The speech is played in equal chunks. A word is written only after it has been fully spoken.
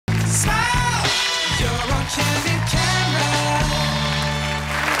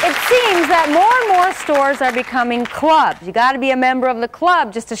seems that more and more stores are becoming clubs. You got to be a member of the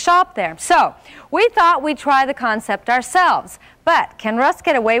club just to shop there. So we thought we'd try the concept ourselves. But can Russ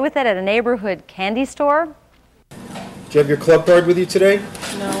get away with it at a neighborhood candy store? Do you have your club card with you today?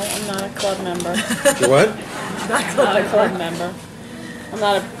 No, I'm not a club member. You what? I'm not a club member. I'm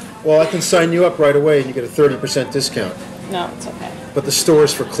not a... Well, I can sign you up right away and you get a 30% discount. No, it's okay. But the store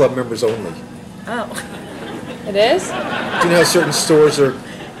is for club members only. Oh. It is? Do you know how certain stores are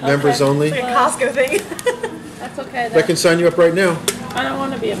members only? It's like a Costco thing. That's okay then. I can sign you up right now. I don't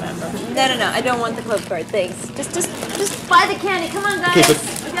want to be a member. No, I don't want the club card, thanks. Just buy the candy. Come on, guys. Okay,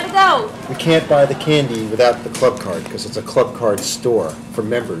 but we gotta go. we can't buy the candy without the club card because it's a club card store for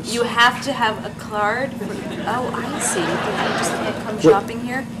members. You have to have a card. Oh, I see. You just can't come shopping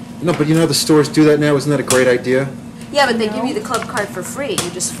here. No, but you know how the stores do that now? Isn't that a great idea? Yeah, but they give you the club card for free.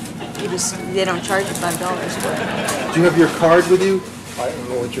 They don't charge you $5 for it. Do you have your card with you? I don't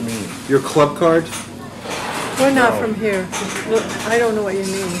know what you mean. Your club card? We're not from here. I don't know what you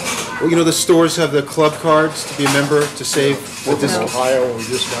mean. Well, you know the stores have the club cards to be a member to save We're from Ohio and we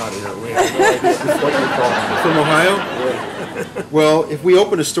just got here. We have no idea what you're talking From Ohio? Well, if we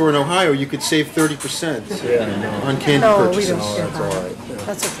open a store in Ohio, you could save 30% about. on candy No, we purchases. don't. No, that's all right. Yeah.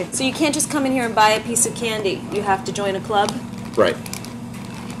 That's okay. So you can't just come in here and buy a piece of candy. You have to join a club. Right.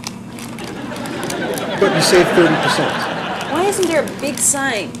 But you save 30%. Why isn't there a big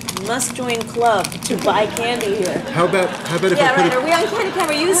sign? Must join club to buy candy here. How about if Yeah, I right. put Are we on Candid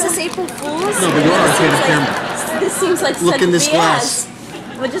Camera? Is this April Fool's? No, but you are on Candid Camera. This seems like Look such in this BS. glass.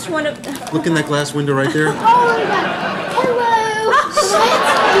 I just want to. Look in that glass window right there. Oh my god. Hello.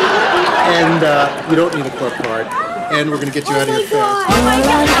 And you don't need a club card. And we're going to get you out of here fast. Oh my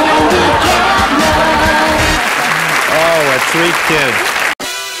god. Oh, a treat, kids.